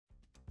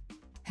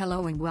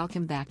Hello and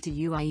welcome back to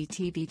UIE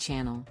TV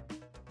channel.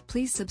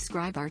 Please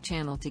subscribe our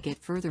channel to get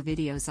further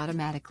videos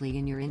automatically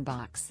in your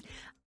inbox.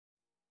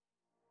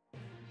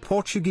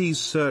 Portuguese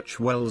search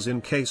wells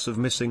in case of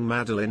missing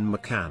Madeleine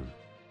McCann.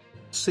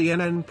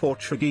 CNN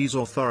Portuguese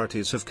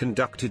authorities have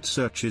conducted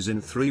searches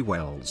in 3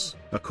 wells,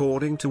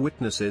 according to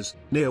witnesses,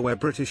 near where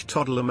British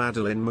toddler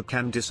Madeleine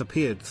McCann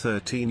disappeared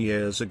 13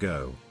 years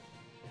ago.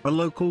 A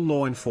local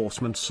law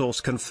enforcement source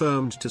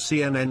confirmed to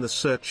CNN the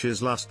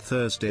searches last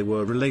Thursday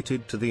were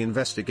related to the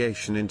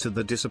investigation into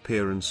the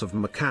disappearance of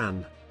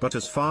McCann, but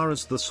as far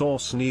as the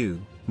source knew,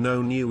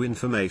 no new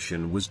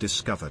information was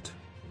discovered.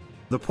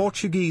 The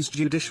Portuguese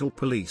Judicial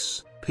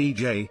Police,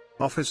 PJ,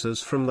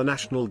 officers from the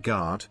National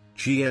Guard,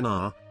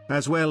 GNR,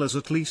 as well as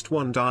at least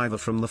one diver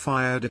from the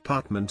fire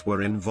department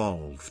were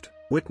involved,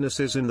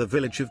 witnesses in the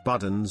village of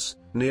Budens,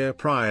 near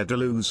Praia da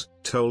Luz,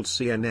 told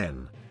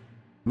CNN.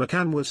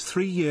 McCann was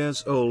 3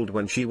 years old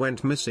when she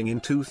went missing in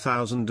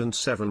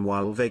 2007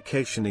 while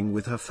vacationing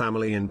with her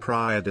family in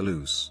Praia da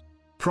Luz.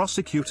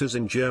 Prosecutors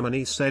in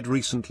Germany said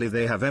recently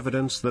they have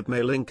evidence that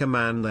may link a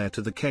man there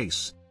to the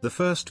case, the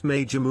first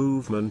major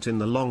movement in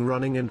the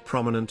long-running and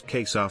prominent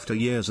case after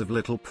years of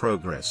little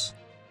progress.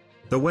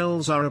 The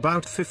wells are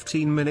about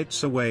 15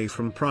 minutes away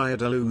from Praia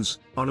da Luz,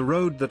 on a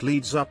road that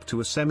leads up to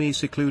a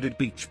semi-secluded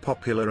beach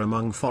popular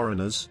among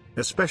foreigners,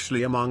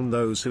 especially among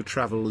those who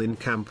travel in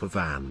camper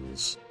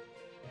vans.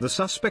 The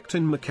suspect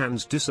in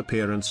McCann's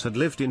disappearance had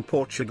lived in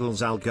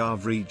Portugal's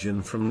Algarve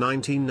region from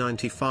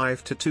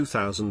 1995 to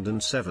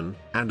 2007,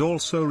 and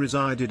also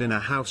resided in a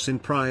house in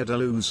Praia da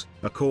Luz,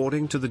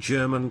 according to the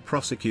German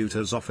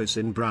prosecutor's office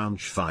in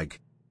Braunschweig.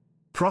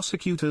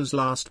 Prosecutors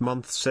last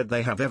month said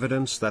they have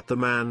evidence that the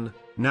man,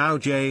 now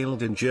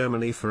jailed in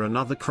Germany for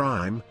another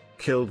crime,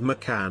 killed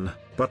McCann,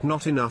 but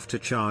not enough to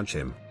charge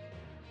him.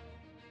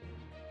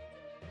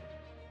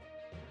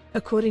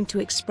 According to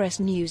Express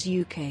News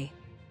UK,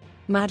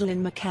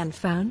 Madeleine McCann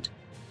found?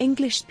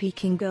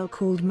 English-speaking girl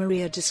called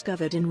Maria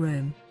discovered in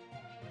Rome.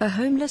 A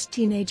homeless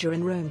teenager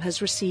in Rome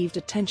has received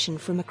attention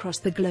from across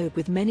the globe,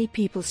 with many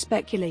people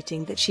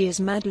speculating that she is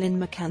Madeleine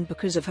McCann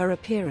because of her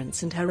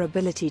appearance and her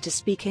ability to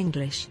speak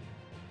English.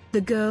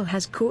 The girl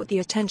has caught the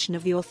attention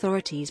of the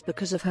authorities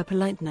because of her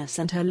politeness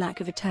and her lack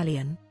of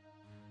Italian.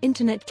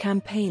 Internet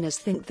campaigners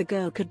think the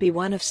girl could be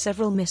one of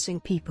several missing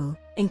people,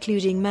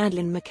 including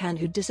Madeleine McCann,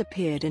 who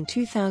disappeared in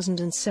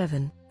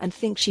 2007, and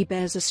think she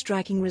bears a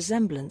striking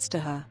resemblance to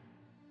her.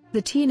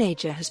 The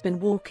teenager has been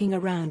walking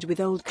around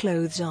with old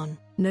clothes on,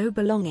 no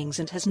belongings,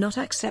 and has not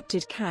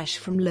accepted cash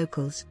from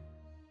locals.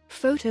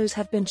 Photos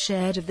have been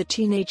shared of the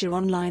teenager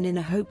online in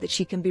a hope that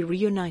she can be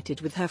reunited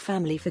with her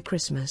family for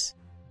Christmas.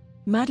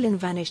 Madeleine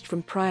vanished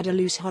from Praia da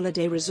Luz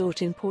holiday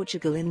resort in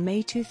Portugal in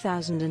May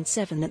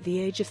 2007 at the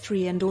age of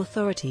 3, and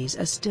authorities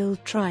are still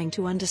trying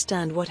to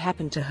understand what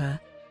happened to her.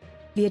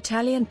 The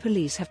Italian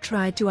police have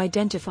tried to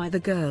identify the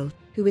girl,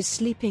 who is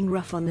sleeping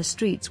rough on the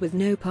streets with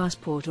no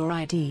passport or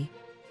ID.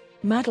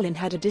 Madeleine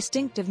had a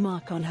distinctive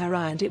mark on her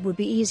eye, and it would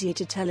be easier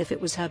to tell if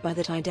it was her by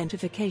that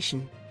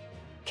identification.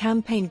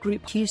 Campaign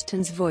group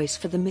Houston's Voice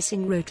for the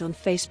Missing wrote on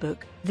Facebook,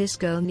 "This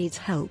girl needs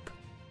help.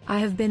 I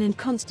have been in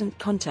constant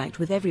contact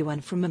with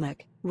everyone from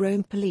MAC,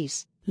 Rome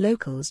police,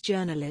 locals,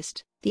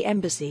 journalist, the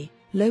embassy,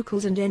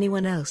 locals, and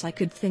anyone else I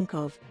could think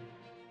of.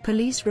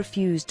 Police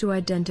refused to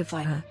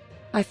identify her.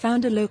 I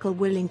found a local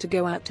willing to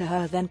go out to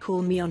her, then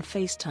call me on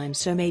FaceTime,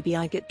 so maybe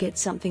I get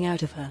something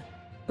out of her.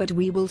 But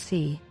we will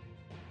see."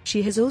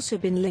 She has also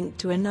been linked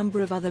to a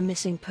number of other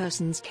missing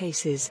persons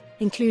cases,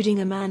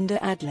 including Amanda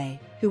Adley,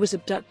 who was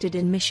abducted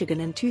in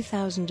Michigan in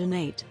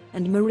 2008,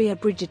 and Maria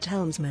Bridget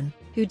Helmsman,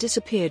 who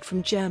disappeared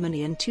from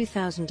Germany in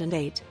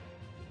 2008.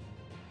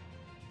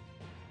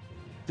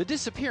 The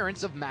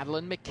disappearance of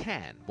Madeleine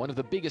McCann, one of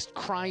the biggest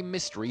crime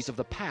mysteries of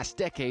the past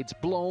decades,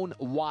 blown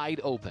wide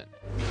open.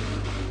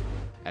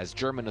 As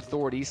German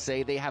authorities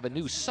say they have a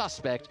new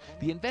suspect,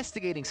 the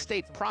investigating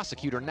state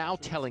prosecutor now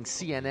telling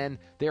CNN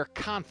they're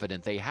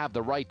confident they have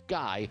the right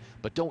guy,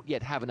 but don't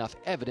yet have enough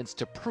evidence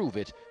to prove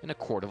it in a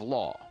court of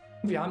law.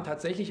 We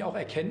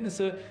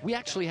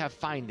actually have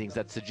findings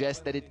that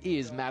suggest that it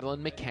is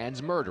Madeleine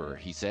McCann's murderer,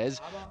 he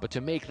says, but to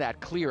make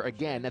that clear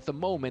again, at the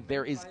moment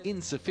there is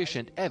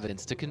insufficient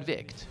evidence to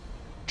convict.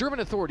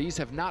 German authorities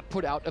have not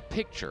put out a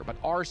picture, but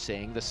are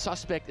saying the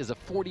suspect is a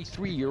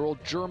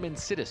 43-year-old German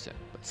citizen,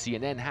 but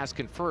CNN has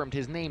confirmed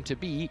his name to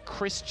be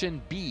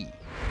Christian B.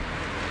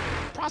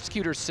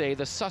 Prosecutors say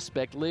the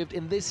suspect lived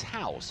in this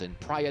house in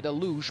Praia da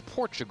Luz,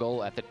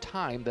 Portugal, at the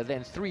time the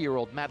then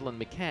 3-year-old Madeleine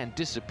McCann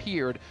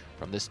disappeared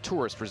from this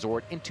tourist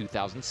resort in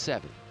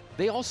 2007.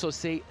 They also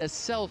say a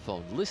cell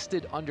phone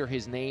listed under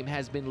his name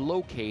has been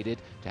located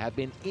to have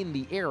been in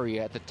the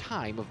area at the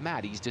time of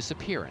Maddie's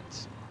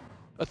disappearance.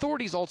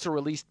 Authorities also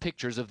released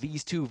pictures of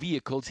these 2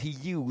 vehicles he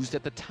used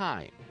at the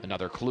time.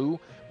 Another clue,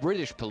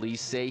 British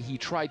police say he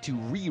tried to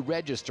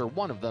re-register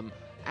one of them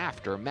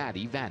after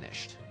Maddie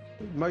vanished.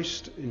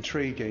 Most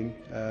intriguing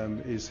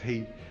is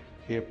he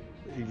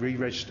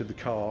re-registered the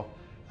car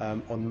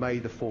on May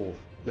the 4th.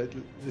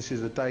 This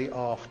is the day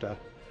after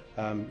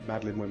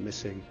Madeleine went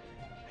missing.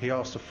 He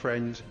asked a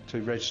friend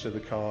to register the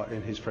car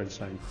in his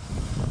friend's name.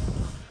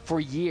 For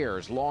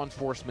years, law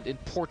enforcement in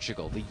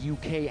Portugal, the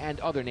UK, and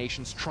other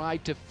nations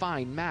tried to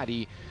find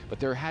Maddie, but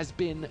there has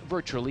been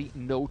virtually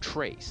no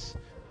trace.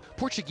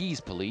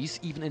 Portuguese police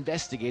even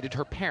investigated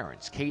her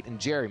parents, Kate and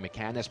Jerry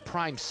McCann, as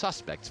prime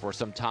suspects for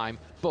some time.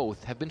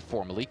 Both have been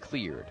formally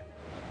cleared.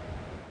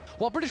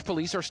 While British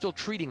police are still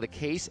treating the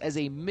case as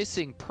a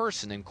missing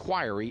person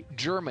inquiry,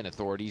 German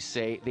authorities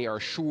say they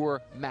are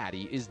sure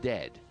Maddie is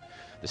dead.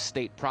 The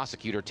state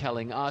prosecutor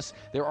telling us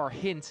there are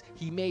hints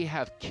he may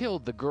have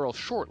killed the girl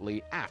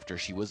shortly after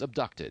she was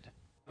abducted.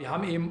 We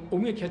have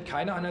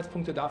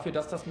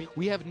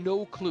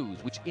no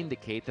clues which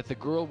indicate that the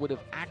girl would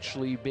have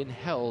actually been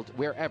held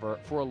wherever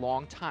for a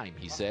long time,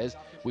 he says,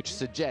 which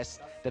suggests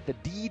that the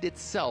deed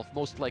itself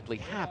most likely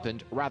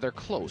happened rather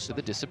close to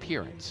the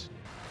disappearance.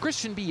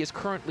 Christian B. is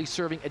currently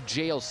serving a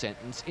jail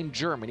sentence in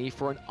Germany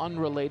for an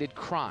unrelated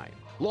crime.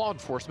 Law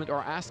enforcement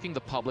are asking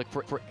the public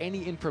for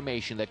any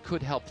information that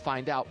could help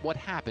find out what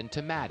happened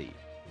to Maddie,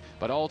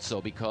 but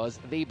also because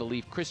they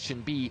believe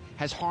Christian B.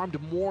 has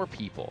harmed more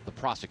people, the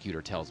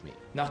prosecutor tells me.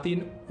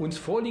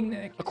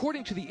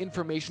 According to the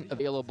information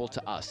available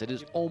to us, it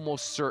is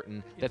almost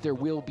certain that there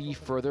will be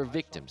further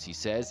victims, he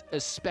says,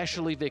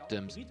 especially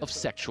victims of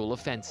sexual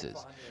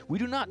offenses. We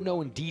do not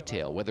know in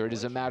detail whether it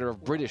is a matter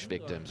of British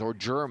victims or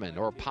German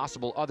or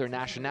possible other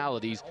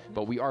nationalities,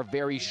 but we are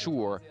very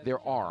sure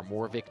there are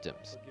more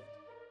victims.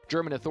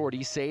 German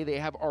authorities say they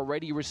have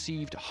already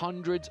received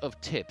hundreds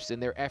of tips in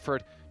their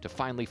effort to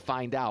finally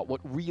find out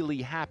what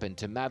really happened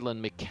to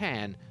Madeleine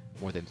McCann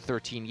more than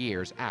 13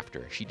 years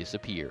after she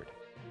disappeared.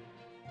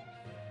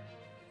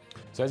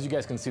 So as you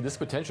guys can see, this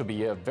potential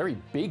be a very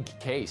big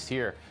case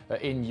here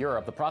in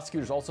Europe. The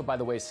prosecutors also, by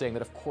the way, saying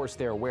that, of course,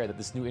 they're aware that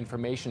this new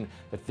information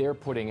that they're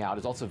putting out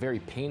is also very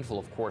painful,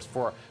 of course,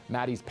 for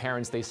Maddie's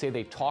parents. They say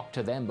they talked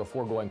to them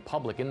before going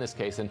public in this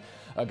case. And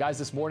guys,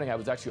 this morning I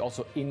was actually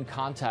also in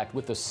contact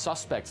with the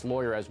suspect's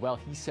lawyer as well.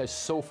 He says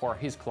so far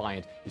his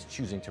client is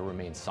choosing to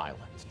remain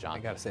silent. John? I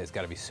got to say, it's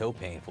got to be so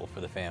painful for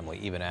the family,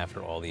 even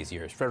after all these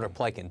years. Frederick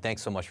Pleiken,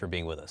 thanks so much for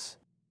being with us.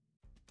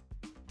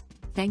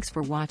 Thanks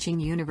for watching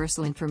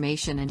Universal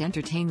Information and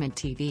Entertainment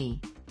TV.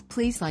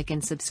 Please like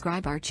and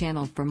subscribe our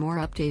channel for more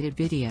updated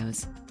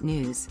videos,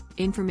 news,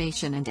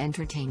 information and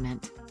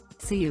entertainment.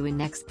 See you in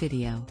next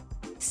video.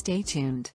 Stay tuned.